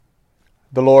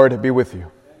The Lord be with you.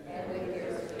 And with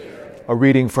your spirit. A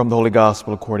reading from the Holy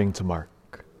Gospel according to Mark.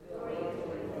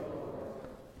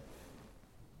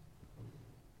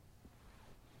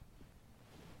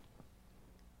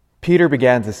 Peter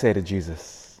began to say to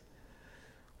Jesus,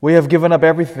 "We have given up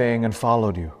everything and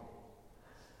followed you."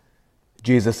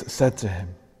 Jesus said to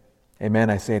him, "Amen,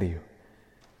 I say to you,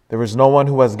 there is no one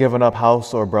who has given up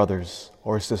house or brothers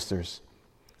or sisters,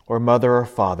 or mother or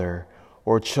father,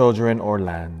 or children or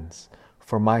lands,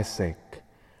 for my sake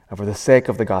and for the sake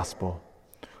of the gospel,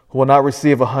 who will not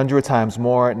receive 100 times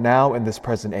more now in this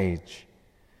present age,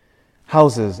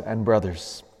 houses and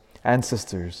brothers and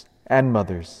sisters and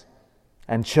mothers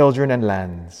and children and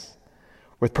lands,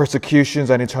 with persecutions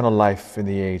and eternal life in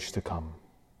the age to come.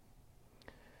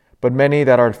 But many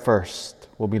that are first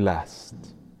will be last,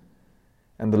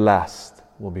 and the last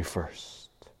will be first."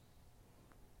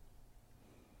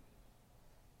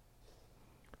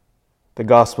 The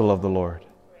Gospel of the Lord.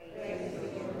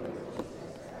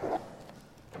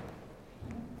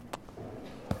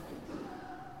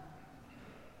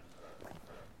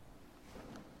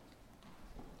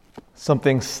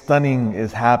 Something stunning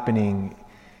is happening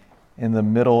in the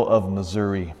middle of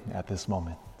Missouri at this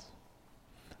moment.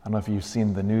 I don't know if you've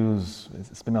seen the news.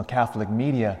 It's been on Catholic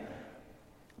media.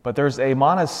 But there's a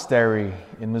monastery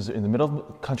in the middle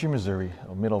of country Missouri, in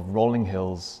the middle of rolling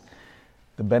hills,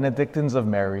 the Benedictines of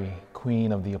Mary,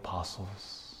 Queen of the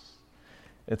Apostles.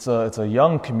 It's a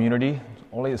young community,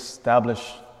 only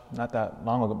established not that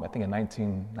long ago, I think in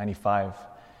 1995.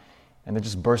 And they're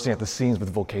just bursting at the seams with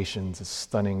vocations. It's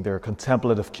stunning. They're a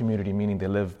contemplative community, meaning they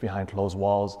live behind closed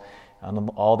walls,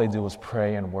 and all they do is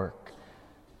pray and work.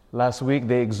 Last week,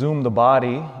 they exhumed the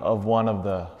body of one of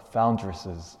the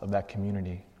foundresses of that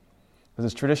community. There's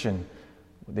this tradition.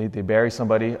 They bury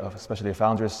somebody, especially a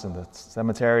foundress, in the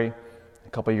cemetery. A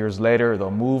couple of years later,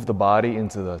 they'll move the body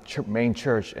into the main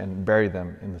church and bury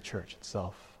them in the church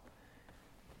itself.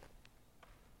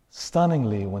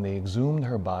 Stunningly, when they exhumed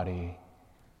her body,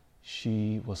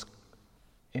 she was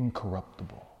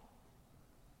incorruptible,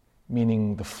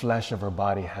 meaning the flesh of her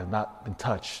body had not been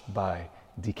touched by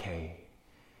decay.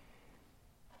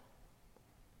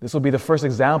 This will be the first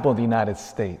example in the United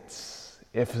States,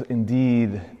 if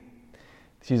indeed,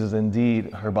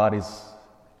 her body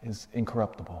is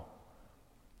incorruptible.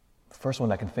 The first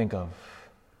one I can think of.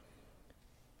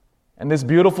 And this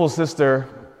beautiful sister,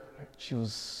 she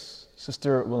was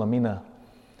Sister Wilhelmina.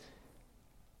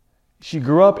 She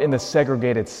grew up in the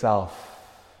segregated South,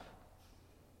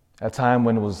 at a time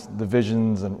when it was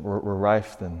divisions and were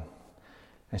rife. And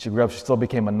she grew up, she still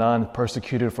became a nun,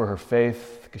 persecuted for her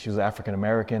faith because she was African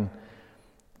American.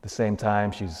 At the same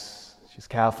time, she's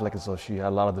Catholic, and so she had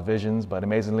a lot of divisions, but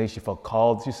amazingly, she felt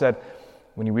called. She said,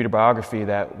 when you read her biography,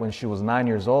 that when she was 9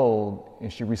 years old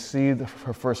and she received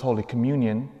her first Holy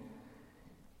Communion,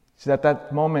 she said at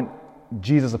that moment,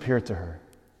 Jesus appeared to her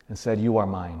and said, "You are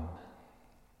mine.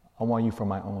 I want you for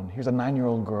my own." Here's a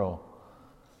 9-year-old girl.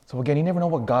 So again, you never know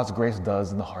what God's grace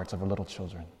does in the hearts of her little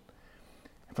children.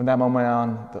 And from that moment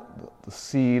on, the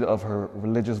seed of her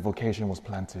religious vocation was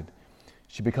planted.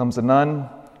 She becomes a nun,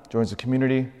 joins the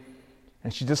community,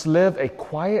 and she just lived a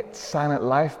quiet, silent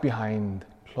life behind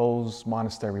closed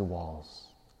monastery walls.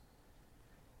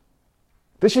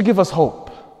 This should give us hope.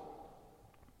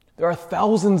 There are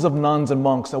thousands of nuns and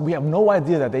monks that we have no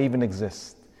idea that they even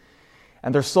exist.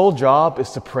 And their sole job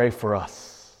is to pray for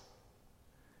us.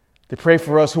 They pray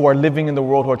for us who are living in the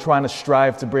world, who are trying to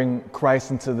strive to bring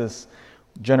Christ into this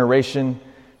generation.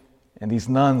 And these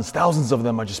nuns, thousands of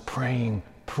them, are just praying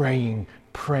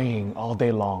all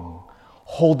day long.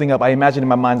 Holding up, I imagine in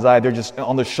my mind's eye, they're just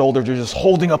on their shoulders, they're just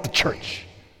holding up the church.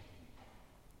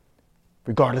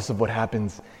 Regardless of what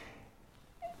happens.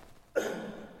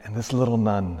 And this little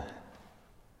nun,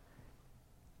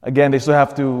 again, they still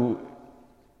have to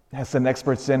send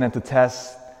experts in and to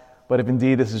test, but if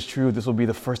indeed this is true, this will be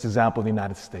the first example in the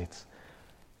United States.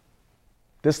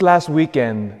 This last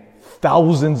weekend,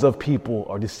 thousands of people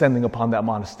are descending upon that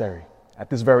monastery at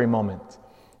this very moment.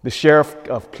 The sheriff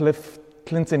of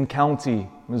Clinton County,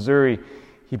 Missouri,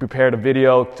 he prepared a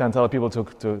video trying to tell people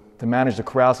to manage the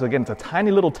crowd. So again, it's a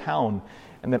tiny little town,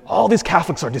 and then all these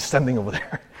Catholics are descending over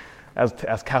there.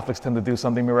 As Catholics tend to do,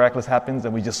 something miraculous happens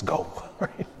and we just go,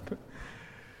 right?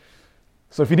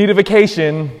 So if you need a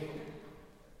vacation,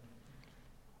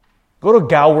 go to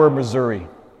Gower, Missouri.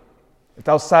 It's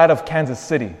outside of Kansas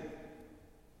City.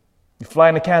 You fly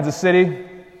into Kansas City,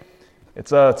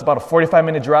 it's about a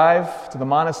 45-minute drive to the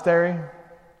monastery.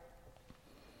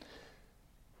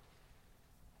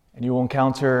 And you will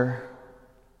encounter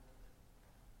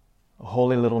a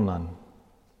holy little nun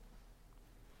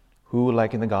who,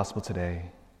 like in the gospel today,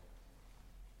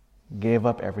 gave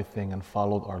up everything and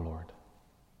followed our Lord.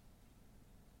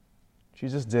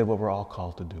 Jesus did what we're all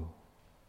called to do.